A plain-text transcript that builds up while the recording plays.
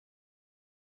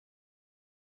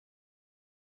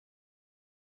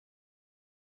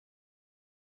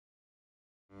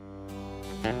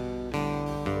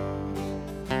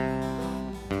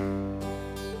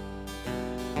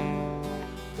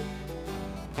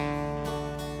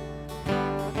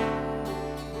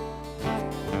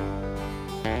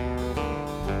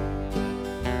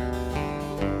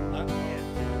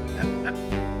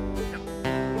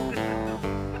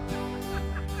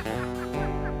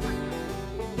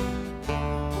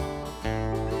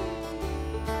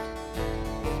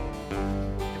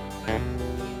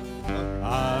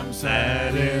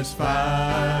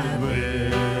satisfied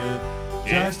with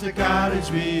just a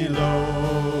cottage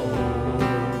below,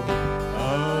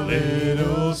 a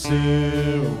little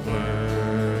silver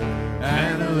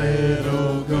and a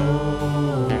little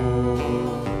gold.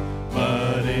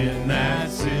 But in that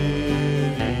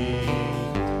city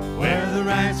where the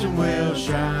ransom will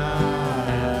shine,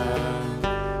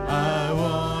 I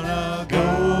want a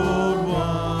gold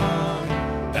one,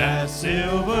 that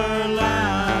silver line.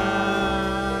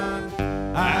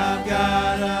 I've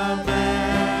got a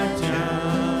mansion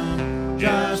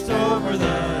just over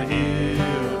the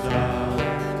hilltop,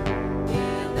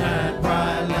 that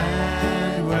bright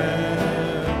land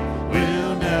where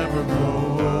we'll never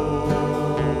grow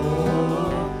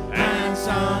old, and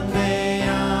someday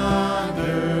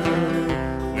yonder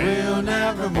we'll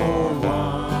never more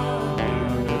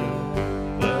wander,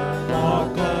 but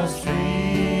walk the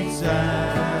streets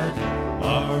that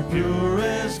are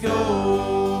purest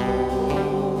gold.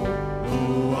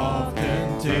 Oh,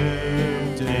 often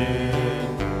tempted,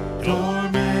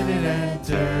 tormented and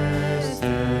tested,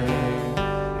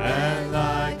 and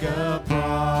like a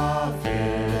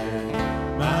prophet,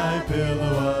 my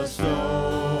pillow was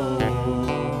stone.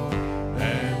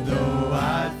 And though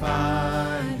I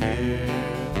find here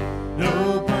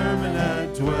no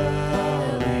permanent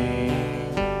dwelling,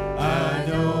 I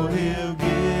know He'll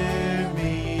give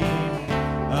me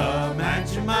a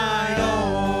mansion my own.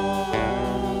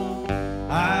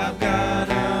 I've got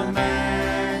a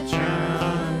mansion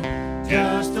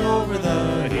just over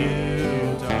the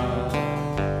hilltop,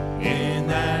 in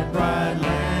that bright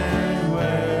land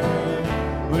where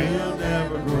we'll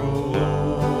never grow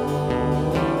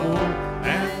old,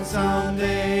 and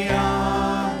someday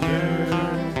yonder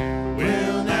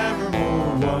we'll never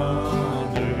more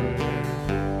wander,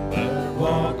 but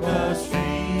walk the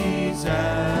streets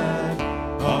that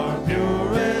are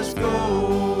purest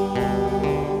gold.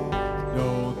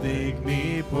 Don't think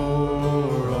me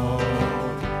poor or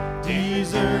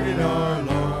deserted or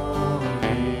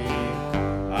lonely.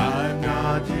 I'm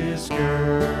not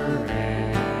discouraged,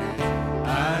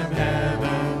 I'm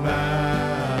heaven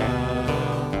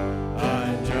bound.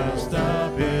 I'm just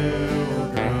a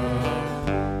pilgrim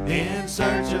in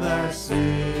search of that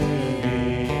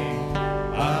city.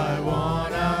 I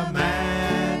want a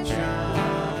mansion,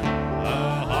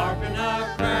 a harp and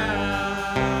a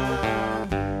crown.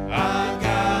 I've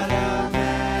got a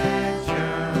mansion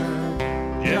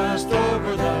just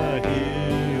over the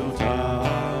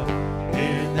hilltop,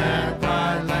 in that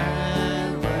bright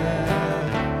land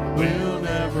where we'll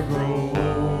never grow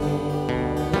old,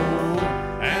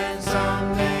 and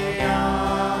someday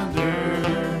yonder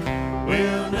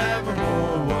we'll never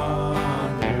more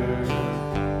wander,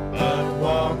 but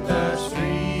walk the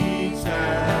streets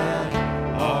that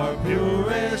are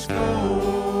purest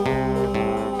gold.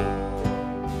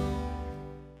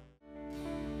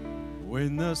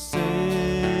 When the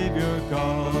Savior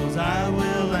calls, I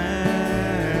will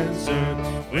answer.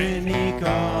 When He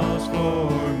calls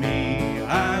for me,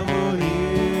 I will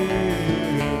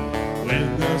hear.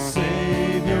 When the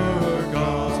Savior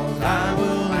calls, I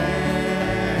will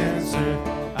answer.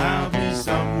 I'll be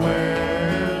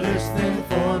somewhere listening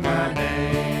for my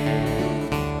name.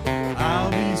 I'll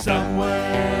be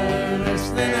somewhere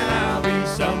listening. I'll be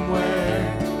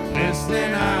somewhere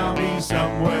listening. I'll be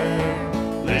somewhere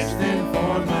listening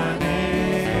for my name.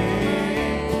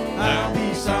 I'll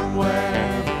be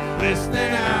somewhere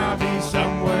listening. I'll be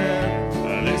somewhere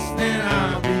listening.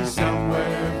 I'll be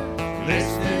somewhere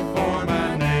listening for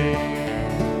my name.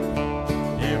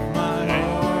 If my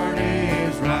heart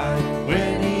is right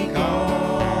when He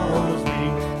calls me,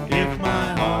 if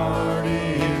my heart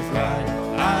is right,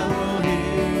 I will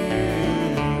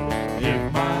hear. If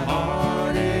my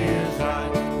heart is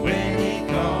right when He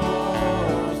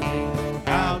calls me,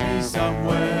 I'll be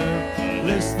somewhere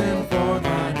listening for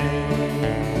my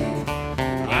name.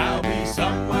 I'll be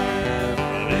somewhere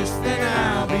listening.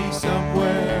 I'll be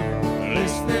somewhere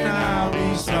listening. I'll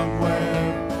be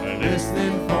somewhere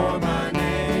listening for my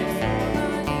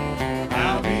name.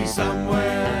 I'll be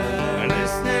somewhere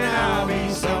listening. I'll be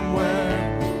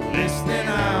somewhere listening.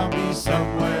 I'll be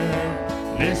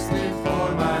somewhere listening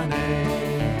for my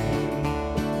name.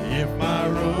 If my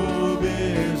robe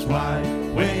is white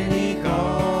when He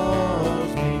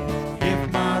calls me,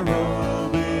 if my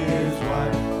robe is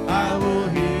white, I will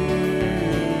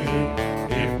hear.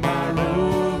 If my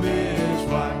robe is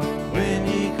white when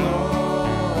He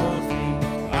calls me,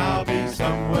 I'll be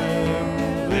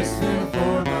somewhere listening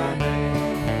for my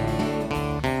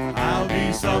name. I'll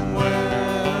be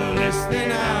somewhere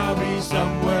listening. I'll be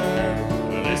somewhere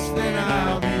listening.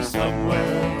 I'll be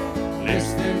somewhere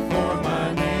listening for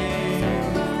my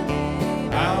name.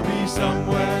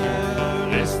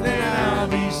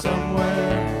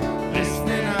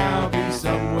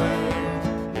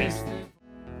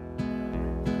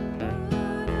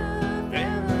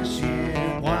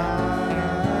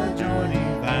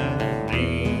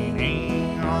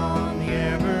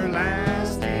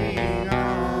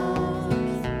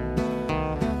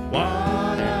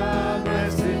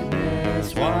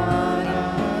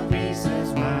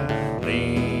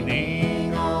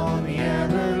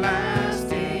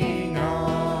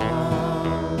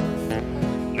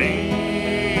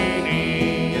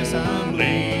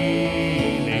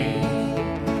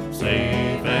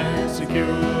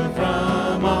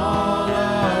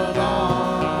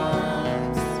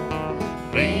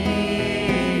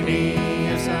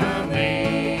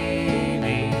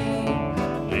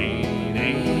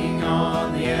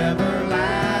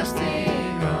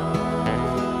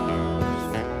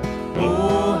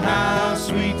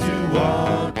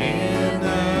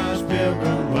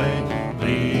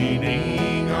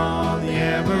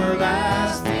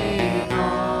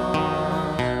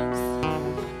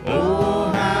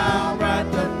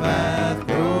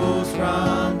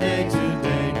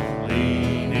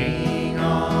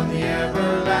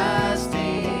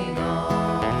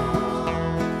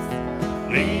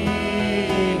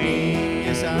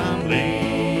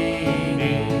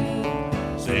 leaning,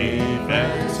 safe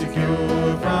and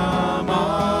secure from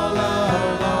all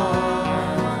alarms.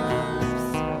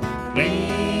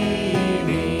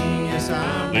 Leaning, yes,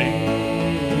 I'm leaning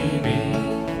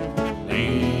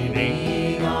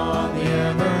on the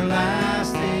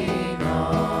everlasting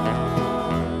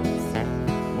arms.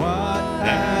 What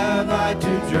have I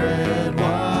to dread?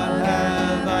 What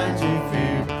have I to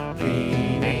fear?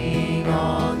 Leaning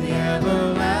on the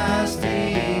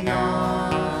everlasting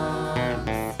arms.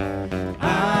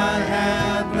 I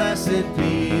have blessed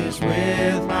peace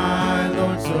with my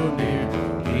Lord so near.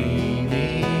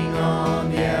 Leaning on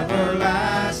the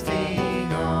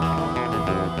everlasting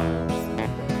arms.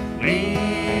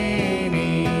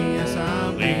 Leaning, yes,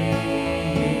 I'm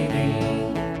leaning,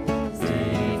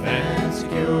 safe and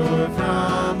secure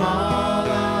from all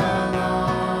alarms.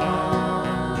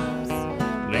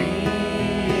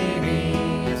 Leaning,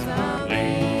 yes, I'm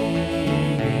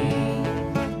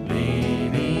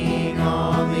leaning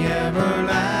on the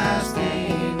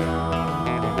everlasting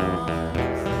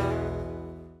arms.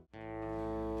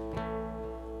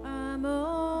 I'm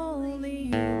only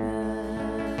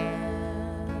human.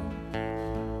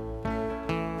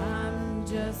 I'm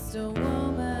just a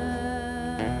woman.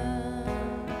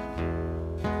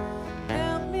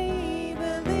 Help me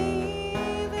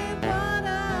believe in what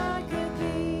I could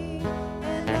be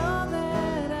and all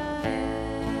that I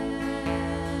am.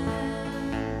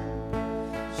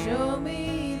 Show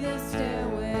me the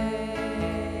stairway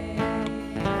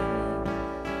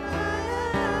I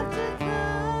have to climb.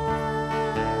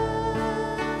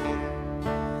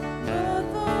 Lord,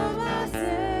 for my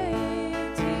sake,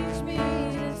 teach me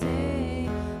to take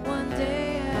one day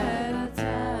at a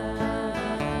time.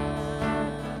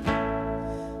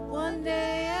 One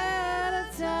day at a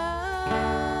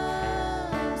time,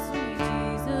 sweet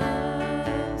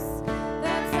Jesus.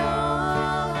 That's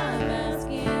all I'm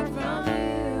asking from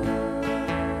you.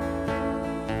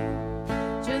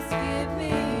 Just give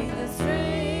me the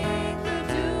strength to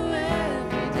do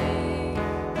every day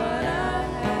what I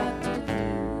have to do.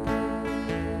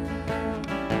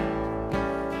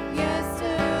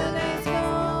 Yesterday's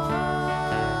gone,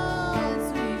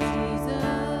 sweet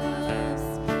Jesus,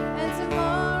 and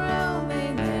tomorrow may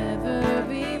never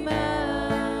be mine.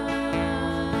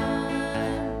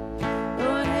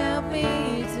 Lord, help me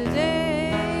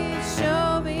today, show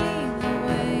me the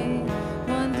way,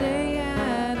 one day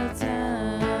at a time.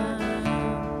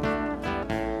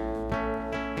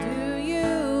 Do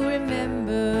you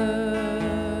remember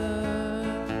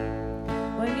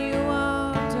when you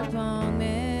walked upon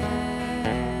me?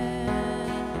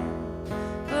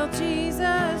 Well,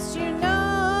 Jesus, you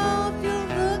know if you're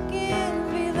looking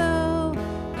below,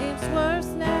 it's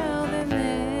worse now than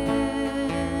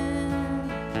then.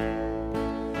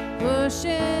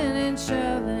 Pushing and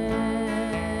shoving,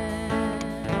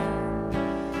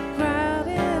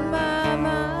 crowding my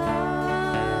mind.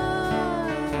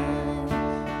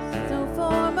 So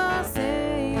for my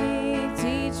sake,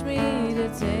 teach me to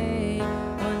take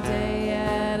one day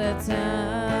at a time.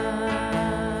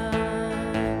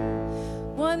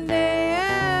 One day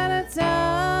at a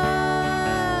time,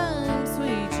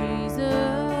 sweet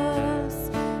Jesus.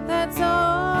 That's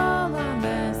all I'm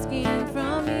asking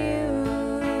from you.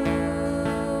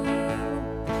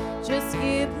 Just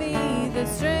give me the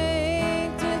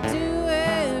strength to do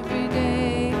every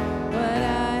day what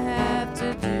I have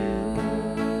to do.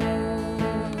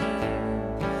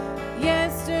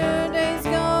 Yesterday's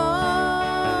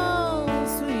gone,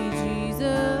 sweet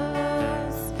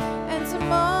Jesus, and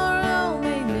tomorrow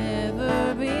may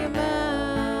never be mine.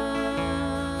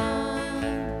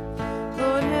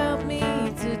 Lord, help me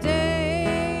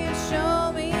today,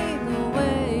 show me the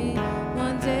way,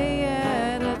 one day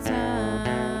at a time.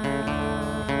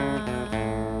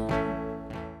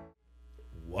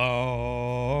 Walk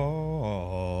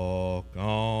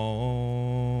on,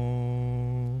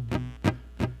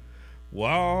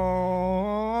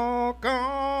 walk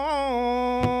on.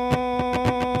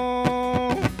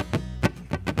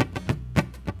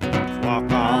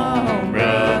 Walk on,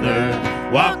 brother,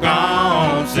 walk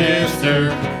on,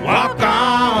 sister, walk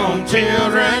on,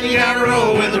 children. You gotta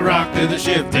roll with the rock through the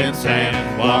shifting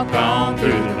sand. Walk on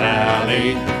through the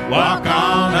valley, walk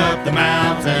on up the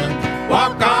mountain,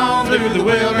 walk on through the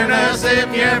wilderness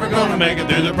if you're ever gonna make it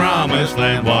through the promised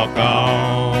land. Walk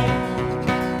on.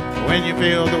 When you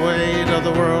feel the weight of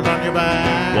the world on your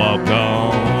back, walk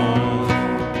on.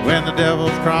 When the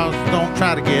devil's cross, don't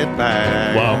try to get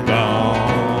back. Walk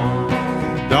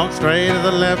on. Don't stray to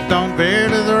the left, don't veer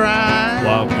to the right.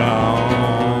 Walk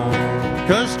on.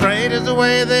 'Cause straight is the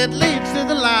way that leads to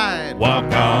the light.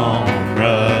 Walk on,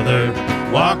 brother,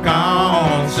 walk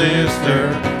on, sister.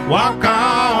 Walk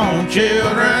on,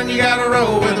 children. You gotta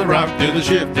roll with the rock through the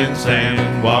shifting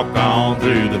sand. Walk on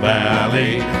through the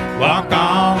valley. Walk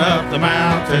on up the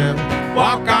mountain.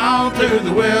 Walk on through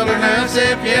the wilderness.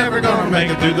 If you're ever gonna make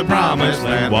it through the promised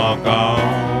land, walk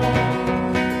on.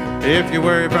 If you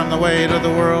worry from the weight of the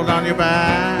world on your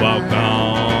back, walk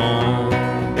on.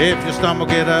 If you stumble,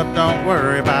 get up, don't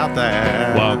worry about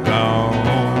that. Walk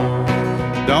on.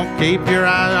 Don't keep your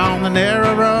eye on the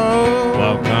narrow road.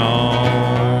 Walk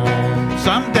on.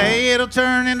 Someday it'll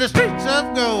turn into streets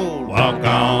of gold. Walk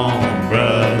on,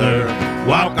 brother.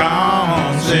 Walk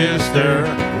on, sister.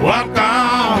 Walk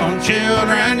on,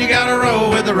 children. You gotta roll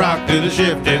with the rock through the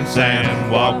shifting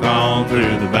sand. Walk on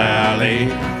through the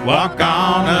valley. Walk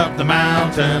on up the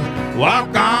mountain.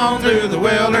 Walk on through the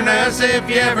wilderness. If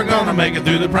you're ever gonna make it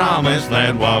through the promised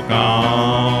land, walk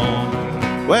on.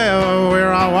 Well,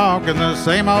 we're all walking the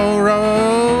same old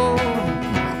road.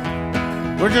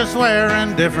 We're just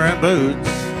wearing different boots.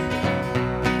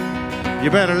 You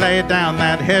better lay down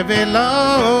that heavy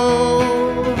load.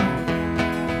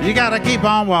 You gotta keep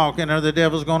on walking or the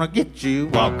devil's gonna get you.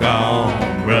 Walk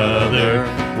on, brother.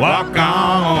 Walk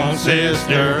on,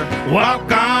 sister.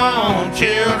 Walk on,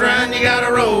 children. You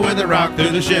gotta roll with the rock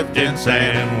through the shifting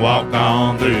sand. Walk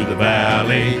on through the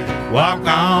valley. Walk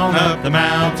on up the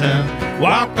mountain.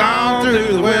 Walk on through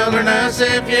the wilderness.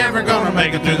 If you're ever gonna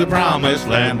make it through the promised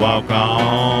land, walk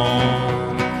on.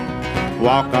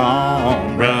 Walk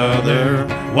on, brother.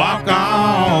 Walk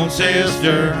on,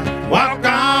 sister. Walk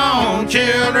on,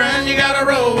 children. You gotta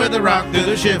roll with the rock through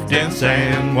the shifting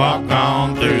sand. Walk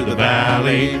on through the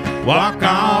valley. Walk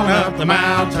on up the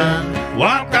mountain.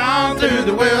 Walk on through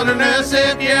the wilderness.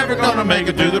 If you're ever gonna make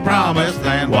it through the promised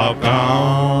land, walk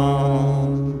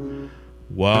on.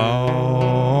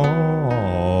 Walk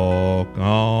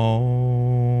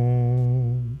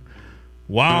on.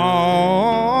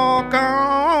 Walk on.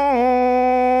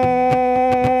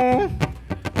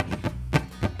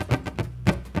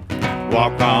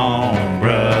 Walk on,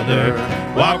 brother.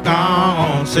 Walk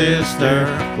on, sister.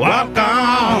 Walk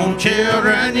on,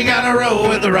 children. You gotta roll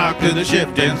with the rock through the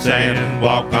shifting sand.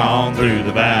 Walk on through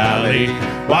the valley.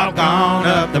 Walk on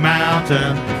up the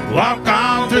mountain. Walk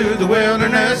on through the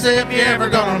wilderness. If you're ever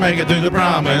gonna make it through the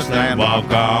promised land, walk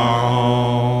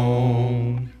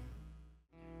on.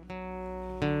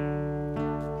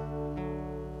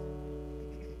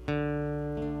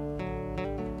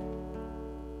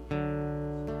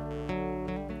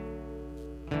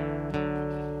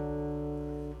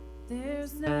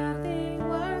 There's nothing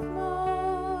worth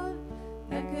more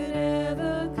that could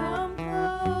ever come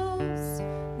close.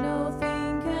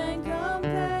 Nothing can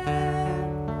compare.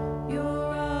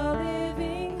 You're our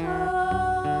living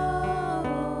hope.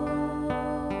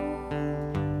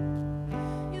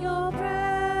 Your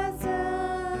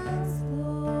presence,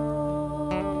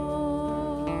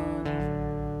 Lord.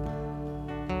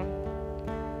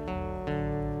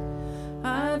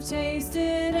 I've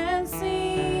tasted and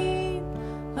seen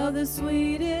of the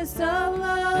sweetest of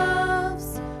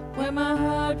loves, where my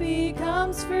heart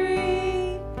becomes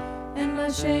free and my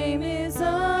shame is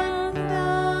undone.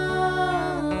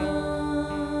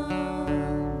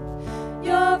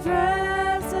 Your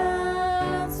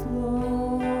presence,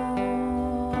 Lord.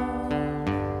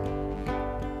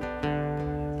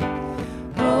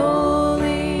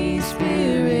 Holy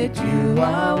Spirit, you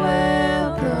are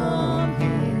welcome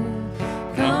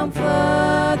here. Come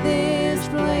flood this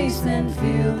place and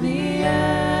fill the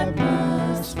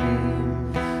atmosphere.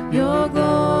 Your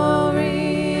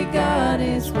glory, God,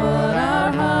 is what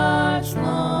our hearts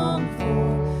long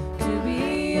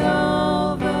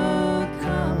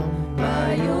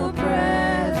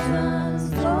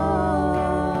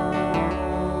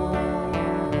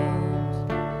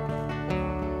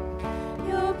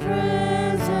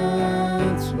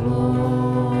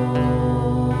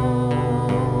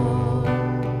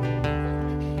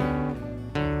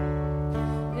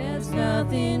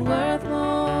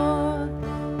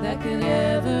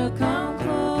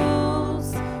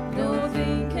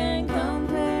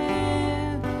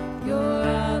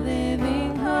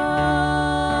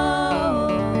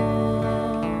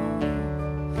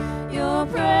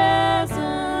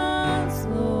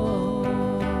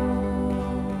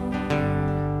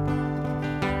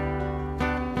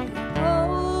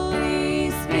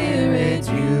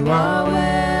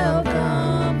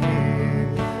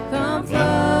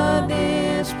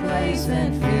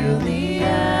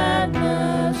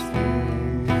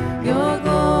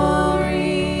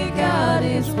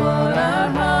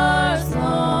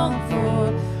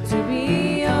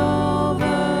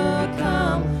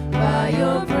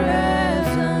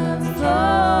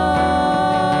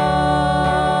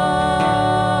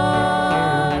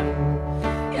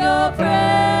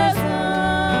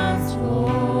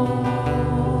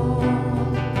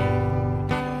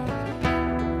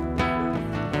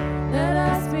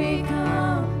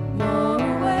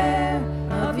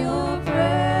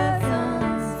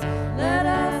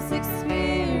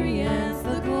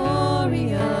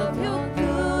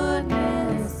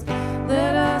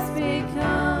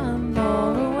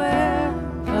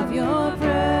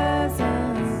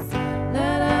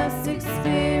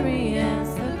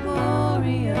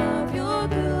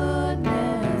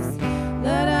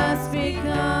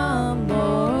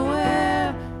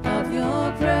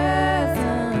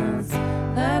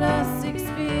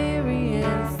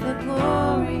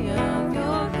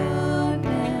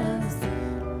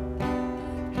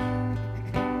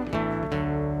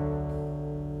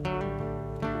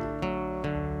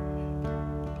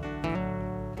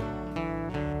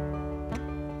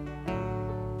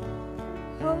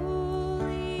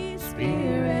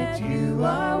Spirit, you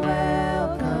are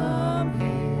welcome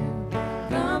here.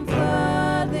 Come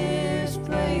flood this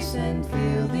place and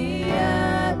fill the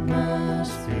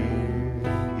atmosphere.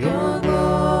 Your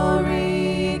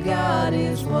glory, God,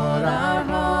 is what our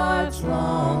hearts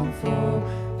long for,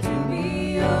 to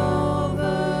be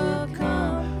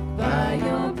overcome by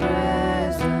your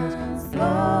presence,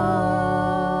 Lord.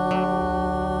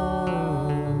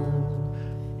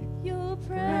 Your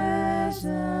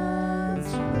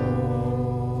presence, Lord.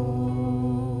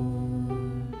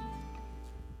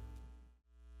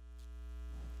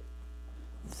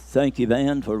 Thank you,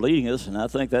 Van, for leading us, and I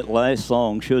think that last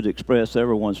song should express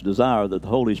everyone's desire that the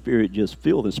Holy Spirit just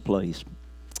fill this place.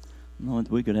 Lord,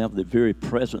 we can have the very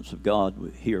presence of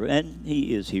God here, and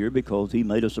He is here because He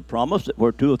made us a promise that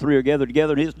where two or three are gathered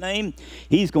together in His name,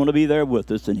 He's going to be there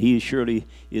with us, and He surely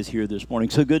is here this morning.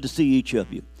 So good to see each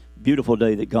of you. Beautiful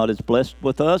day that God has blessed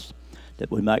with us,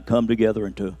 that we might come together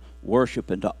and to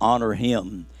worship and to honor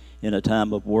Him in a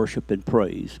time of worship and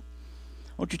praise.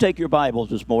 Won't you take your Bibles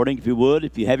this morning, if you would.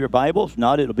 If you have your Bibles, if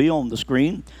not, it'll be on the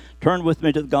screen. Turn with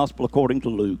me to the Gospel according to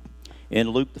Luke, in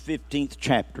Luke the 15th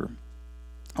chapter.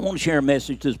 I want to share a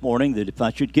message this morning that if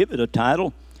I should give it a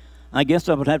title, I guess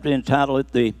I would have to entitle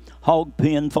it the Hog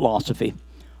Pen Philosophy,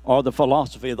 or the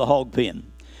Philosophy of the Hog Pen,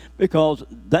 because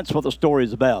that's what the story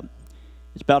is about.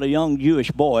 It's about a young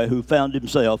Jewish boy who found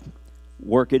himself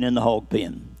working in the hog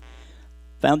pen.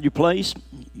 Found your place?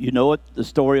 You know it, the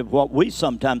story of what we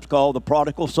sometimes call the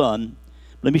prodigal son.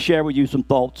 Let me share with you some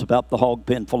thoughts about the hog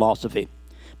pen philosophy.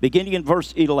 Beginning in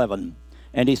verse 11,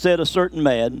 and he said, a certain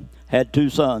man had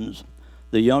 2 sons.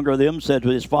 The younger of them said to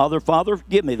his father, Father,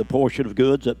 give me the portion of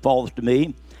goods that falleth to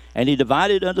me. And he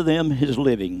divided unto them his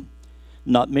living.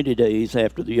 Not many days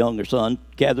after the younger son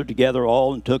gathered together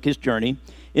all and took his journey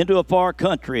into a far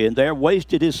country, and there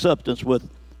wasted his substance with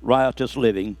riotous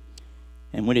living.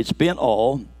 And when he had spent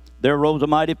all, there arose a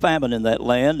mighty famine in that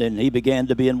land, and he began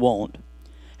to be in want.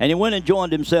 And he went and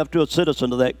joined himself to a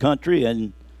citizen of that country,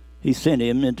 and he sent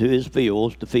him into his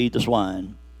fields to feed the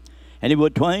swine. And he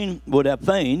would have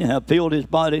fain have filled his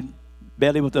belly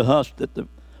with the husk that the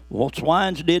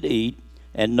swines did eat,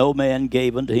 and no man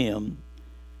gave unto him.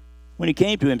 When he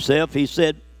came to himself, he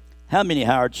said, how many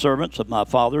hired servants of my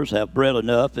father's have bread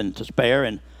enough and to spare,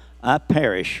 and I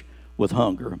perish with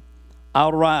hunger?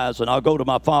 I'll rise, and I'll go to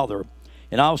my father,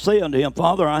 and I'll say unto him,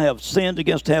 Father, I have sinned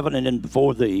against heaven and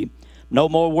before thee, no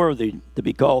more worthy to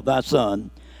be called thy son.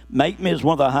 Make me as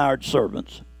one of thy hired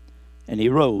servants. And he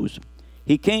rose.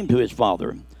 He came to his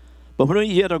father. But when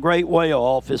he yet a great way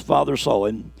off, his father saw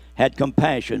him, had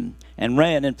compassion, and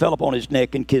ran and fell upon his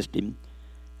neck and kissed him.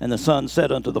 And the son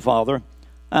said unto the father,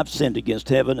 I've sinned against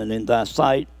heaven and in thy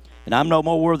sight, and I'm no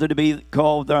more worthy to be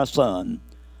called thy son.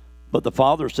 But the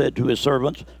father said to his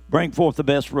servants, bring forth the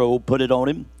best robe, put it on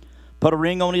him, put a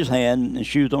ring on his hand and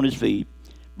shoes on his feet.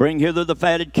 Bring hither the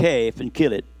fatted calf and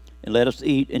kill it, and let us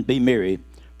eat and be merry.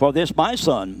 For this my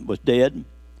son was dead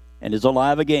and is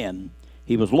alive again.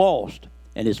 He was lost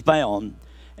and is found,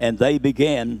 and they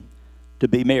began to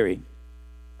be merry.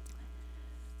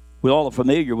 We all are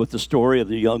familiar with the story of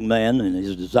the young man and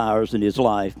his desires in his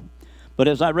life. But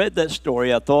as I read that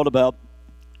story, I thought about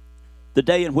the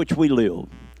day in which we live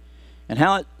and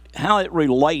how it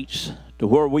relates to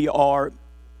where we are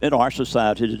in our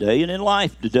society today and in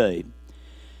life today.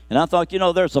 And I thought,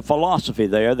 there's a philosophy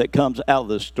there that comes out of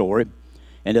this story,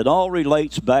 and it all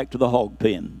relates back to the hog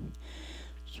pen.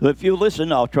 So if you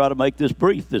listen, I'll try to make this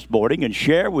brief this morning and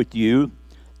share with you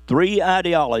 3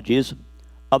 ideologies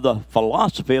of the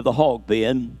philosophy of the hog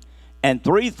pen, and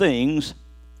 3 things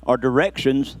or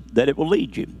directions that it will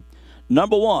lead you.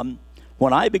 Number 1,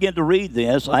 when I begin to read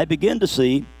this, I begin to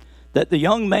see that the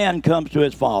young man comes to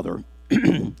his father,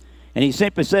 and he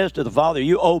simply says to the father,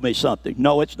 you owe me something.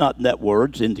 No, it's not in that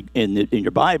words in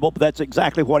your Bible, but that's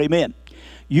exactly what he meant.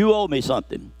 You owe me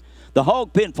something. The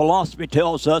hog pen philosophy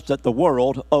tells us that the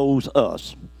world owes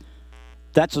us.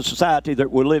 That's the society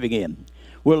that we're living in.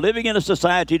 We're living in a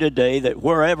society today that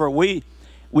wherever we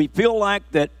feel like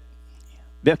that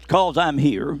because I'm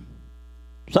here,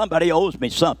 somebody owes me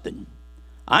something.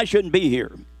 I shouldn't be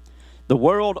here. The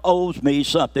world owes me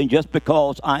something just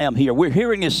because I am here. We're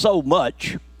hearing it so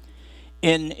much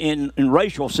in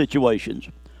racial situations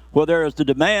where there is the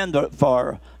demand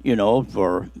for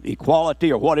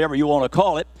equality or whatever you want to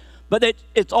call it, but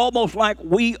it's almost like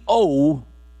we owe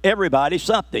everybody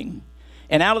something.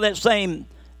 And out of that same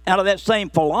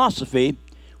philosophy,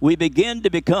 we begin to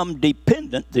become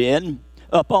dependent then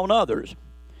upon others.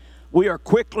 We are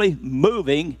quickly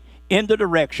moving in the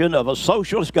direction of a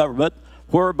socialist government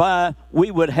whereby we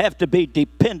would have to be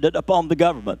dependent upon the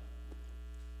government.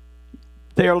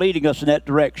 They are leading us in that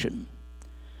direction.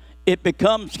 it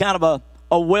becomes kind of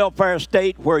a welfare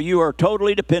state where you are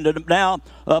totally dependent now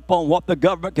upon what the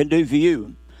government can do for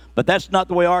you. But that's not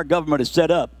the way our government is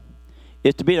set up.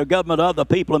 It's to be a government of the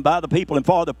people and by the people and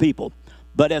for the people.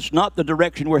 But that's not the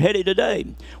direction we're headed today.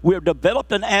 We've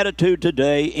developed an attitude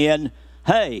today in,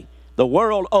 hey, the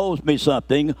world owes me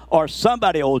something, or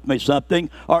somebody owes me something,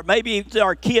 or maybe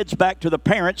our kids back to the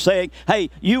parents saying, hey,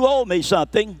 you owe me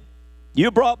something.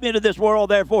 You brought me into this world,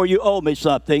 therefore you owe me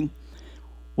something,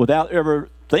 without ever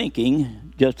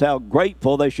thinking just how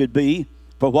grateful they should be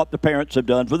for what the parents have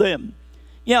done for them.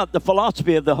 Yeah, the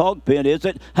philosophy of the hog pen is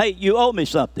that, hey, you owe me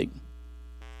something.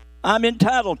 I'm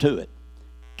entitled to it.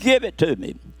 Give it to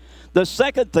me. The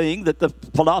second thing that the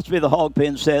philosophy of the hog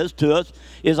pen says to us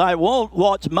is, I want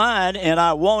what's mine and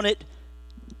I want it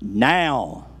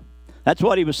now. That's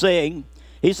what he was saying.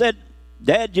 He said,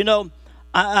 Dad, you know,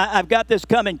 I've got this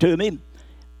coming to me,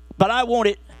 but I want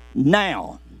it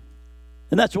now.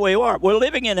 And that's the way we are. We're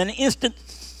living in an instant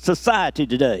society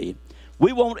today.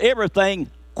 We want everything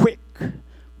quick. We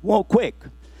want quick.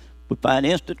 We find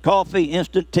instant coffee,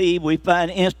 instant tea. We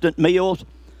find instant meals.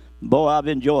 Boy, I've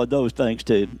enjoyed those things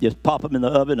too. Just pop them in the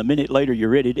oven, a minute later you're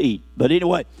ready to eat. But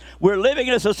anyway, we're living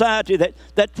in a society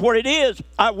that's what it is.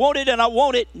 I want it and I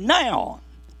want it now.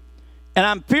 And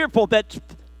I'm fearful that's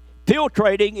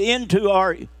filtrating into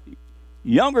our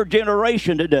younger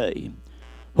generation today,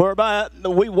 whereby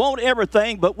we want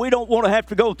everything, but we don't want to have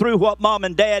to go through what mom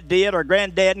and dad did or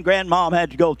granddad and grandmom had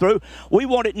to go through. We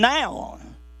want it now.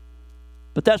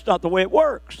 But that's not the way it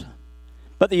works.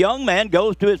 But the young man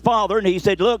goes to his father and he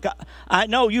said, look, I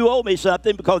know you owe me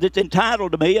something because it's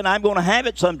entitled to me and I'm going to have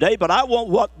it someday, but I want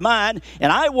what's mine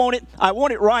and I want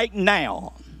it right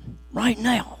now. Right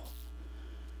now.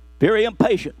 Very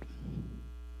impatient.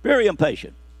 Very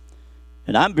impatient.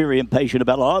 And I'm very impatient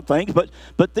about a lot of things,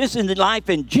 but this is life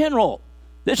in general.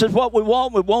 This is what we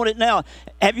want. We want it now.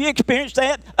 Have you experienced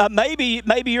that? Maybe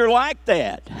you're like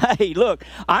that. Hey, look,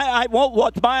 I want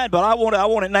what's mine, but I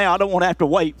want it now. I don't want to have to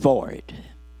wait for it.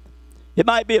 It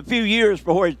might be a few years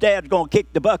before his dad's going to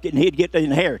kick the bucket and he'd get the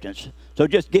inheritance. So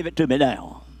just give it to me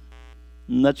now.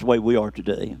 And that's the way we are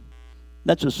today.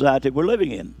 That's the society we're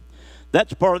living in.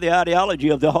 That's part of the ideology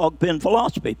of the hog pen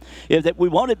philosophy, is that we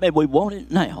want it, maybe we want it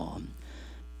now.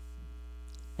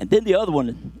 And then the other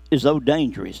one is so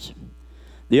dangerous.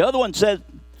 The other one says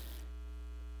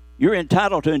you're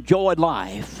entitled to enjoy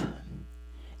life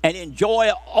and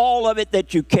enjoy all of it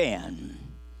that you can.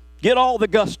 Get all the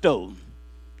gusto.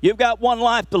 You've got one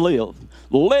life to live.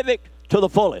 Live it to the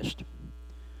fullest.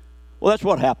 Well, that's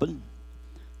what happened.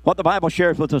 What the Bible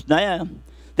shares with us now,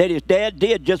 that his dad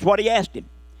did just what he asked him.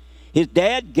 His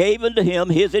dad gave unto him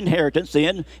his inheritance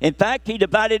then. In fact, he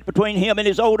divided it between him and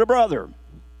his older brother.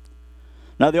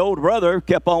 Now, the older brother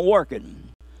kept on working.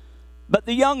 But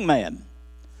the young man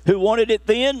who wanted it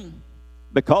then,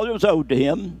 because it was owed to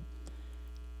him,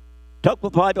 took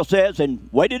what the Bible says and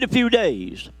waited a few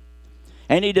days.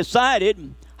 And he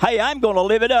decided, hey, I'm going to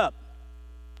live it up.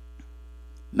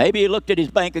 Maybe he looked at his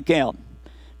bank account.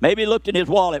 Maybe he looked in his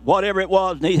wallet, whatever it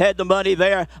was, and he had the money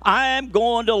there. I am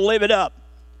going to live it up.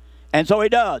 And so he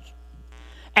does.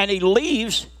 And he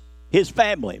leaves his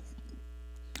family.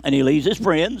 And he leaves his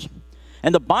friends.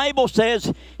 And the Bible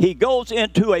says he goes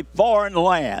into a foreign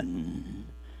land.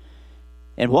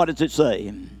 And what does it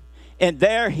say? And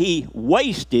there he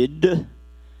wasted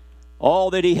all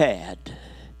that he had.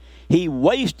 He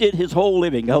wasted his whole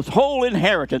living, his whole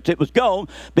inheritance. It was gone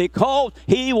because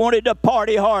he wanted to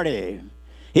party hardy.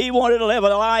 He wanted to live a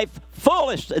life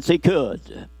fullest as he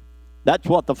could. That's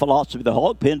what the philosophy of the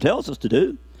hog pen tells us to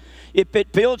do. If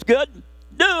it feels good,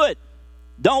 do it.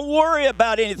 Don't worry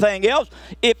about anything else.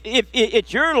 If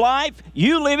it's your life,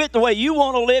 you live it the way you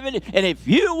want to live it. And if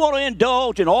you want to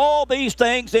indulge in all these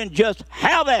things, then just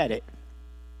have at it.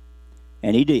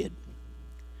 And he did.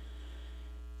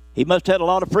 He must have had a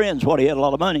lot of friends when he had a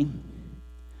lot of money.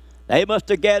 They must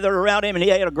have gathered around him and he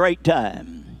had a great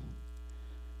time.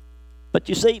 But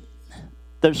you see,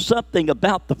 there's something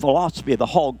about the philosophy of the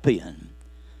hog pen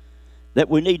that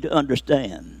we need to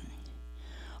understand.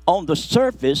 On the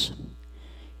surface,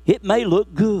 it may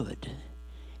look good.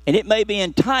 And it may be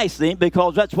enticing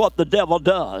because that's what the devil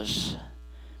does.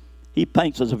 He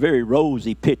paints us a very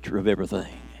rosy picture of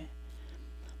everything.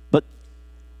 But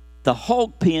the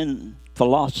hog pen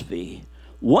philosophy,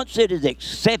 once it is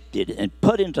accepted and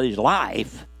put into his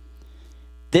life,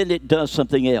 then it does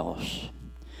something else.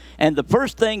 And the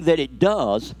first thing that it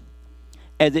does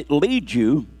is it leads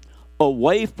you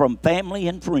away from family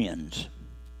and friends.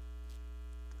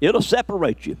 It'll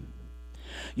separate you.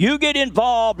 You get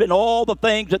involved in all the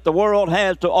things that the world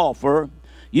has to offer.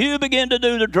 You begin to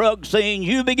do the drug scene.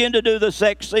 You begin to do the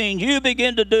sex scene. You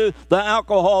begin to do the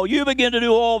alcohol. You begin to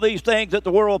do all these things that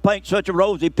the world paints such a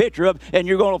rosy picture of, and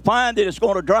you're going to find that it's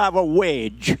going to drive a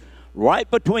wedge right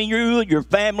between you, your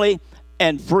family,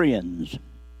 and friends.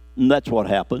 And that's what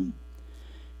happened.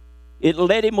 It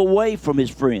led him away from his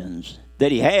friends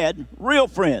that he had, real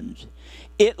friends.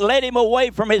 It led him away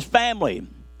from his family,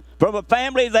 from a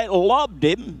family that loved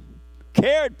him,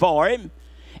 cared for him,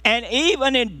 and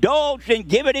even indulged in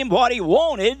giving him what he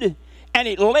wanted, and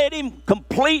it led him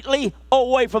completely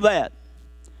away from that.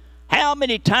 How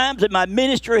many times in my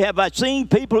ministry have I seen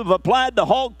people who have applied the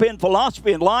hog pen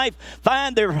philosophy in life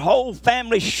find their whole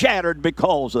family shattered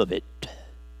because of it?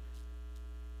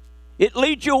 It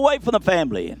leads you away from the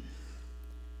family.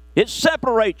 It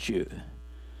separates you.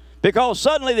 Because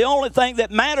suddenly the only thing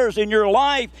that matters in your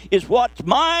life is what's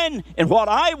mine and what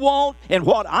I want and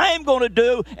what I'm going to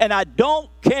do, and I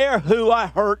don't care who I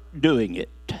hurt doing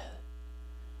it.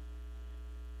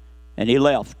 And he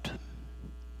left.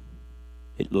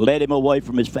 It led him away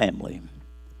from his family.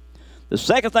 The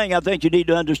second thing I think you need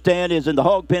to understand is in the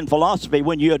hog pen philosophy,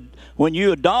 when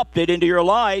you adopt it into your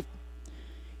life,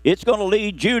 it's going to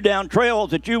lead you down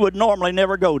trails that you would normally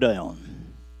never go down.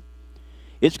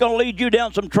 It's going to lead you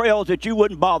down some trails that you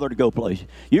wouldn't bother to go places.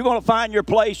 You're going to find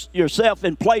yourself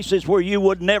in places where you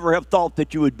would never have thought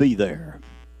that you would be there.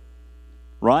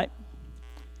 Right?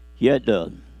 Yeah, it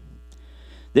does.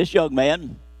 This young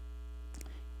man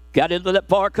got into that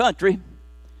far country,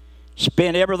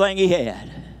 spent everything he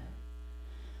had.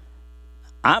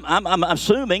 I'm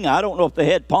assuming, I don't know if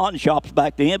they had pawn shops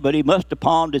back then, but he must have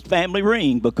pawned his family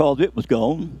ring because it was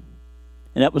gone.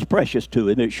 And that was precious to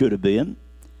him. It should have been.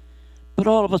 But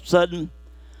all of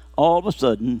a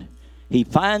sudden, he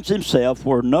finds himself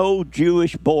where no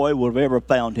Jewish boy would have ever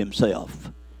found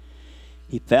himself.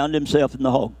 He found himself in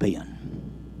the hog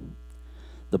pen.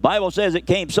 The Bible says it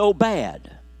came so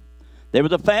bad. There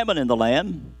was a famine in the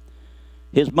land.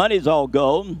 His money's all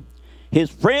gone. His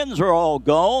friends are all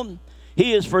gone.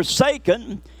 He is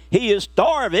forsaken. He is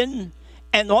starving.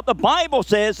 And what the Bible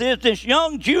says is this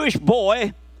young Jewish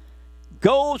boy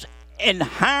goes and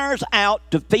hires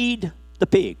out to feed the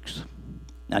pigs.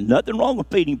 Now, nothing wrong with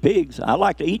feeding pigs. I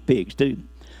like to eat pigs, too.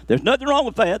 There's nothing wrong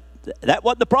with that. That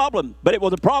wasn't the problem. But it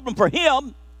was a problem for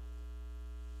him.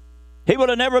 He would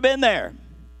have never been there.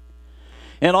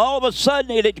 And all of a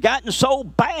sudden, it had gotten so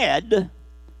bad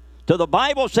till the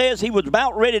Bible says he was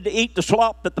about ready to eat the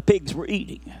slop that the pigs were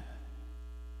eating. And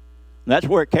that's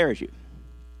where it carries you.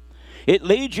 It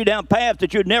leads you down paths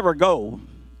that you'd never go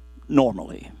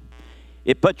normally.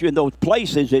 It puts you in those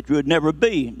places that you would never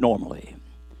be normally.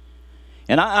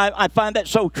 And I find that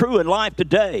so true in life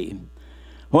today.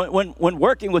 When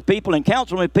working with people and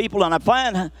counseling with people, and I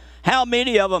find how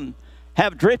many of them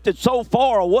have drifted so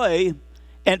far away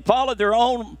and followed their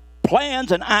own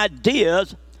plans and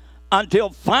ideas until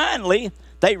finally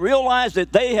they realize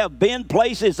that they have been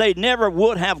places they never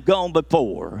would have gone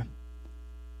before.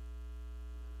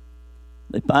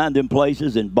 They find them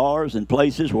places in bars and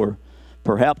places where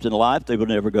perhaps in life they would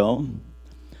never go.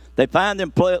 They find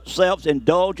themselves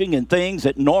indulging in things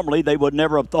that normally they would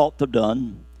never have thought to have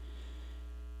done.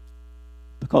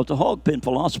 Because the hog pen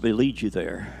philosophy leads you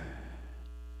there.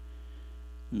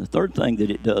 And the third thing that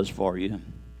it does for you,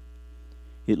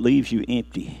 it leaves you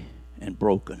empty and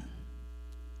broken.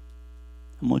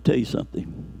 I'm going to tell you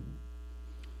something.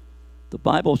 The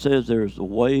Bible says there's a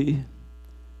way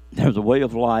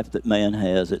of life that man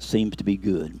has that seems to be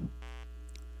good.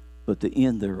 But the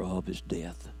end thereof is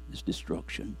death, is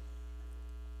destruction.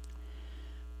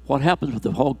 What happens with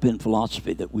the hog pen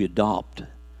philosophy that we adopt,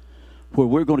 where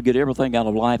we're going to get everything out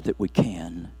of life that we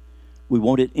can, we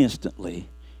want it instantly,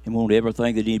 and want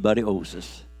everything that anybody owes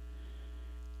us.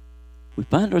 We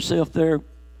find ourselves there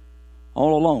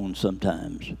all alone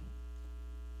sometimes.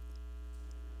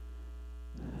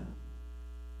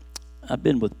 I've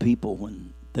been with people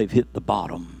when they've hit the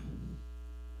bottom.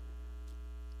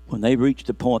 When they reached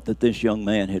the point that this young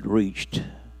man had reached,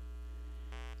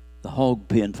 the hog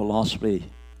pen philosophy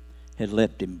had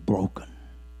left him broken,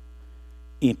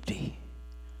 empty,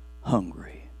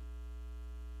 hungry.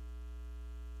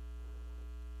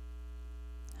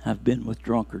 I've been with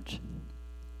drunkards.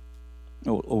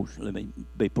 Let me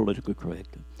be politically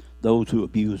correct. Those who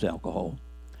abuse alcohol.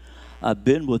 I've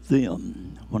been with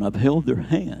them when I've held their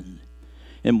hand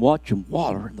and watched them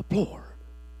water in the floor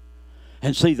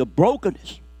and see the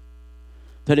brokenness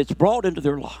that it's brought into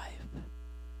their life.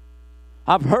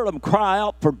 I've heard them cry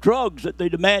out for drugs that they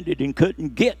demanded and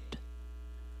couldn't get.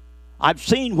 I've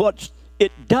seen what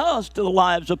it does to the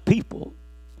lives of people.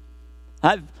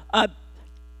 I've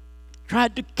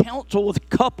tried to counsel with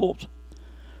couples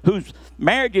whose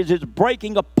marriages is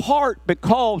breaking apart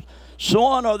because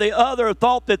one or the other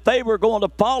thought that they were going to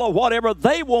follow whatever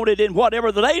they wanted and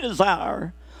whatever they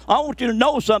desire. I want you to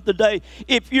know something today.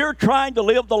 If you're trying to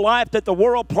live the life that the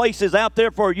world places out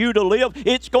there for you to live,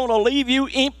 it's going to leave you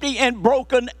empty and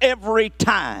broken every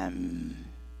time.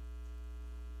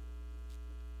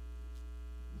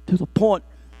 To the point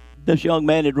this young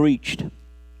man had reached.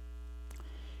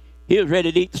 He was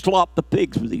ready to eat the slop the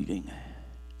pigs was eating.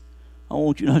 I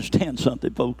want you to understand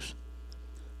something, folks.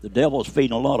 The devil's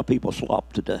feeding a lot of people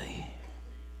slop today.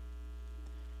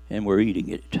 And we're eating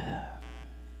it.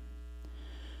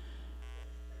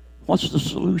 What's the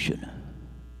solution?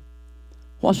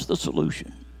 What's the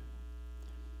solution?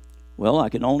 Well, I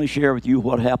can only share with you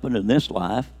what happened in this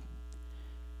life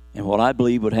and what I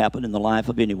believe would happen in the life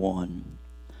of anyone.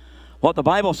 What the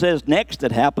Bible says next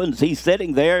that happens, he's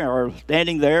sitting there or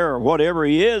standing there or whatever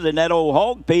he is in that old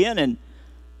hog pen, and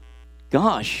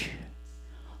gosh,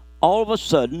 all of a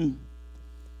sudden,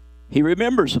 he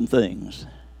remembers some things,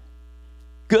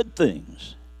 good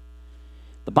things.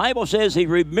 The Bible says he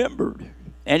remembered,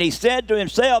 and he said to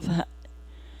himself,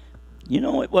 you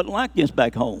know, it wasn't like this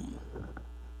back home.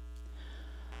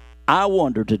 I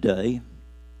wonder today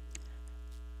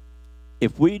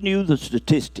if we knew the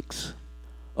statistics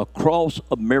across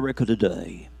America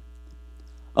today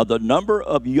of the number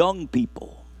of young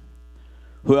people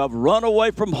who have run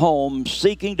away from home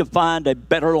seeking to find a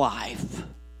better life,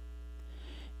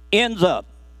 ends up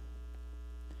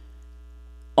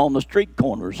on the street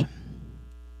corners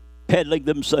peddling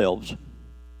themselves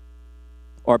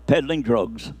or peddling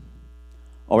drugs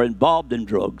or involved in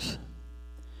drugs.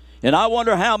 And I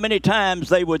wonder how many times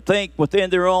they would think within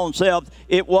their own selves,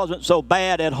 it wasn't so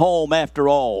bad at home after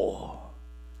all.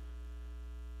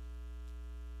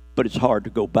 But it's hard to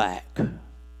go back.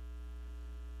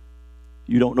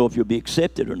 You don't know if you'll be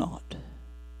accepted or not.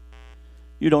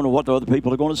 You don't know what the other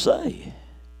people are going to say.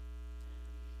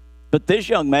 But this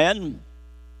young man,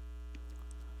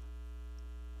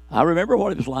 I remember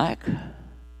what it was like.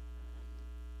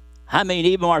 I mean,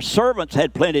 even our servants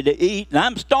had plenty to eat, and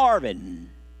I'm starving.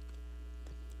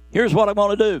 Here's what I'm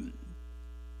going to do.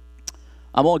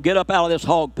 I'm going to get up out of this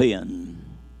hog pen,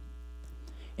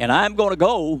 and I'm going to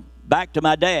go back to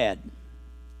my dad.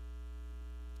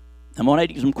 I'm going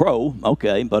to eat some crow,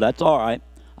 okay, but that's all right.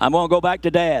 I'm going to go back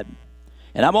to Dad,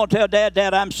 and I'm going to tell Dad,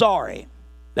 Dad, I'm sorry.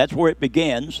 That's where it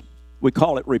begins. We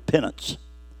call it repentance.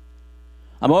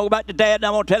 I'm going to go back to Dad, and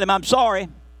I'm going to tell him I'm sorry.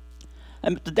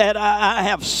 And Dad, I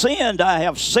have sinned. I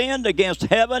have sinned against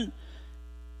heaven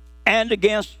and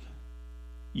against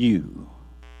you.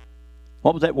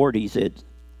 What was that word he said?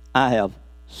 I have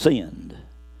sinned.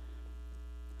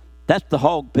 That's the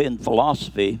hog pen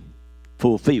philosophy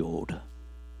fulfilled.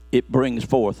 It brings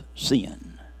forth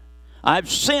sin. I've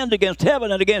sinned against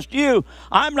heaven and against you.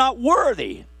 I'm not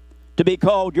worthy to be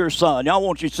called your son. Now, I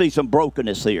want you to see some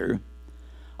brokenness here.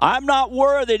 I'm not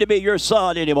worthy to be your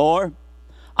son anymore.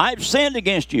 I've sinned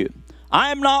against you.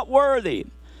 I'm not worthy.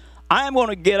 I'm going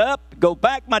to get up, go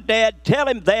back to my dad, tell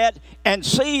him that, and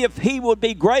see if he would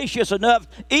be gracious enough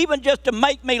even just to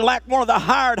make me like one of the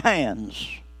hired hands.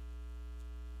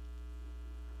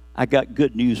 I got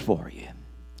good news for you.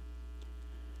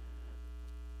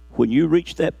 When you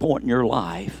reach that point in your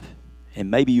life, and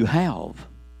maybe you have,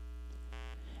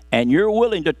 and you're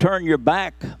willing to turn your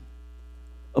back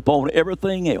upon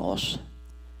everything else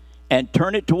and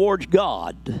turn it towards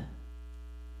God,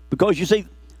 because you see,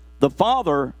 the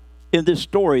Father in this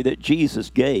story that Jesus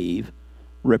gave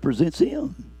represents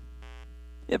Him.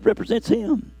 It represents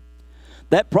Him.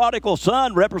 That prodigal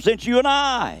son represents you and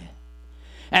I.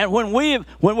 And when we've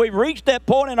reached that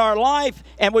point in our life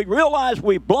and we realize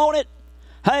we've blown it,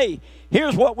 hey,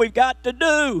 here's what we've got to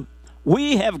do.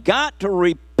 We have got to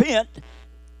repent,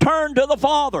 turn to the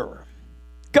Father.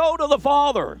 Go to the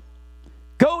Father.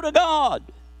 Go to God.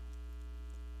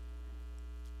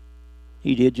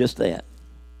 He did just that.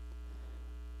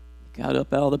 Got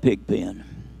up out of the pig pen.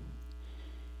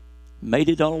 Made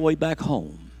it all the way back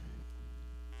home.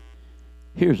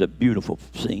 Here's a beautiful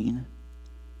scene.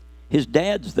 His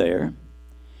dad's there.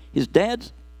 His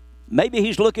dad's, maybe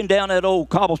he's looking down that old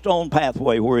cobblestone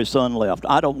pathway where his son left.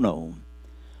 I don't know.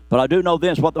 But I do know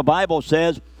this, what the Bible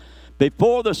says,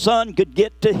 before the son could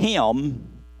get to him,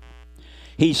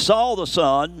 he saw the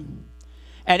son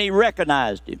and he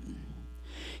recognized him.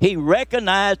 He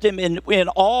recognized him in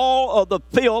all of the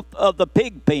filth of the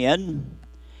pig pen.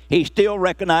 He still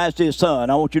recognized his son.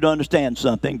 I want you to understand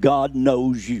something. God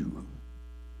knows you.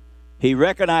 He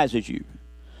recognizes you.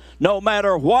 No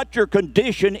matter what your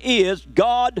condition is,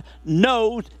 God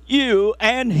knows you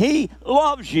and He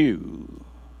loves you.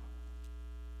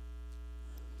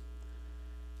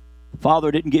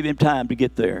 Father didn't give him time to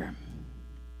get there.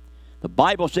 The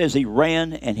Bible says he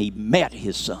ran and he met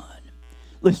his son.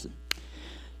 Listen,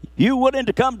 you willing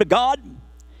to come to God?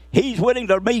 He's willing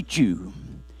to meet you.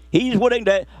 He's willing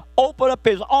to open up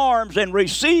his arms and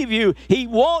receive you. He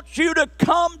wants you to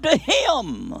come to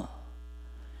him.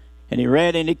 And he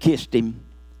ran and he kissed him.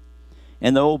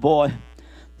 And the old boy,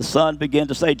 the son, began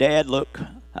to say, Dad, look,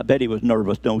 I bet he was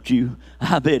nervous, don't you?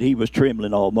 I bet he was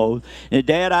trembling almost. And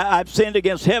Dad, I've sinned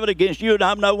against heaven, against you, and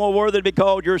I'm no more worthy to be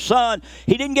called your son.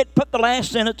 He didn't get to put the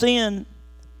last sentence in.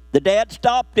 The dad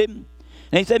stopped him.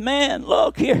 And he said, man,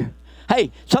 look here.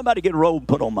 Hey, somebody get a robe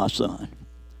put on my son.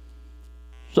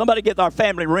 Somebody get our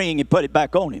family ring and put it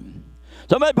back on him.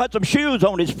 Somebody put some shoes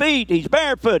on his feet. He's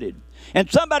barefooted. And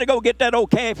somebody go get that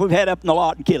old calf we've had up in the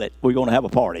lot and kill it. We're going to have a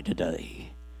party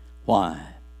today. Why?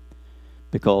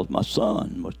 Because my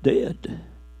son was dead.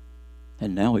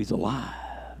 And now he's alive.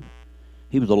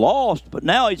 He was lost, but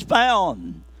now he's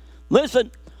found.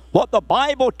 Listen, what the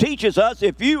Bible teaches us,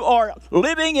 if you are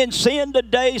living in sin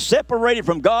today, separated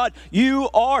from God, you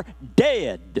are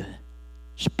dead.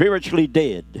 Spiritually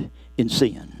dead in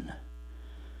sin.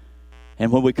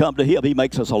 And when we come to him, he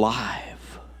makes us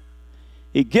alive.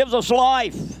 He gives us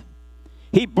life.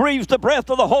 He breathes the breath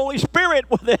of the Holy Spirit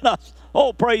within us.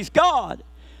 Oh, praise God.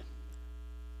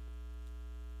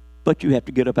 But you have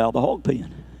to get up out of the hog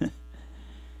pen.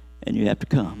 And you have to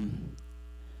come.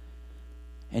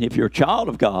 And if you're a child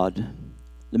of God,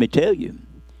 let me tell you,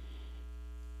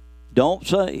 don't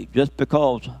say, just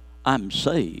because I'm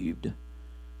saved,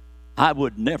 I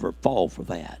would never fall for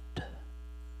that.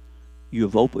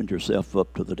 You've opened yourself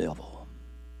up to the devil.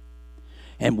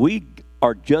 And we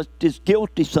are just as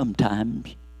guilty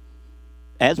sometimes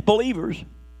as believers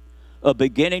of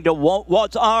beginning to want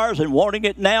what's ours and wanting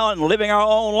it now and living our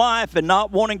own life and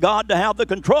not wanting God to have the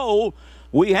control.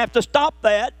 We have to stop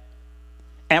that,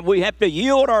 and we have to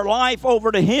yield our life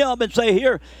over to him and say,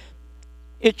 here,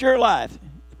 it's your life.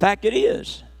 In fact, it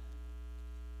is.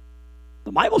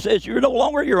 The Bible says you're no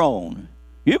longer your own.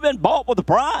 You've been bought with a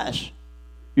price.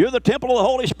 You're the temple of the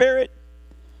Holy Spirit.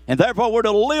 And therefore, we're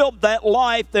to live that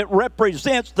life that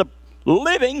represents the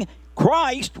living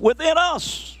Christ within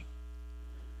us.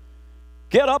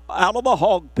 Get up out of the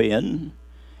hog pen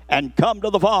and come to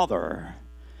the Father.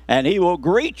 And he will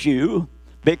greet you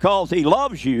because he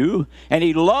loves you. And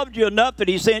he loved you enough that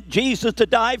he sent Jesus to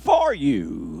die for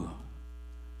you.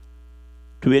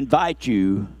 To invite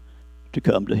you to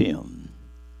come to him.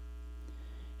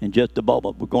 In just a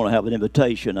moment, we're going to have an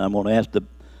invitation. I'm going to ask the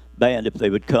band if they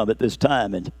would come at this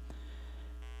time. And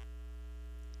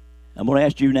I'm going to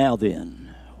ask you now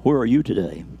then, where are you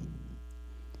today?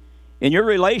 In your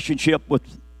relationship with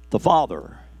the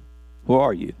Father, where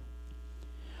are you?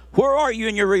 Where are you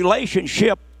in your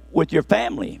relationship with your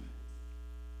family?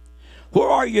 Where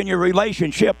are you in your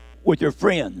relationship with your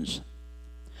friends?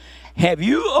 Have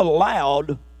you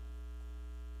allowed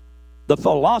the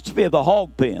philosophy of the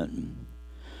hog pen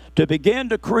to begin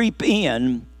to creep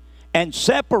in and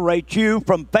separate you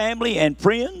from family and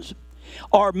friends?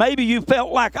 Or maybe you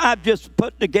felt like I've just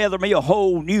put together me a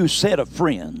whole new set of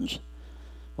friends.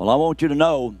 Well, I want you to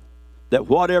know that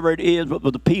whatever it is that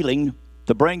was appealing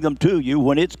to bring them to you,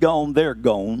 when it's gone, they're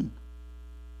gone.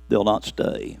 They'll not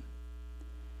stay.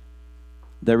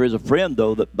 There is a friend,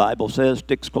 though, that the Bible says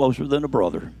sticks closer than a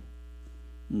brother.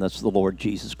 And that's the Lord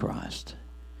Jesus Christ.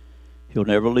 He'll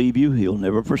never leave you. He'll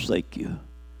never forsake you.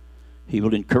 He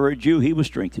will encourage you. He will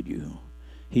strengthen you.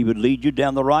 He would lead you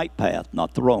down the right path,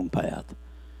 not the wrong path.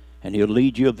 And he'll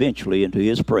lead you eventually into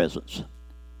his presence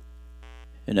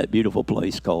in that beautiful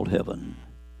place called heaven.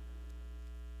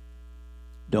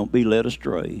 Don't be led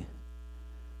astray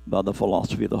by the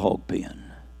philosophy of the hog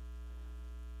pen.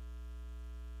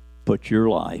 Put your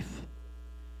life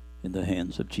in the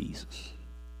hands of Jesus.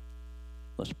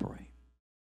 Let's pray.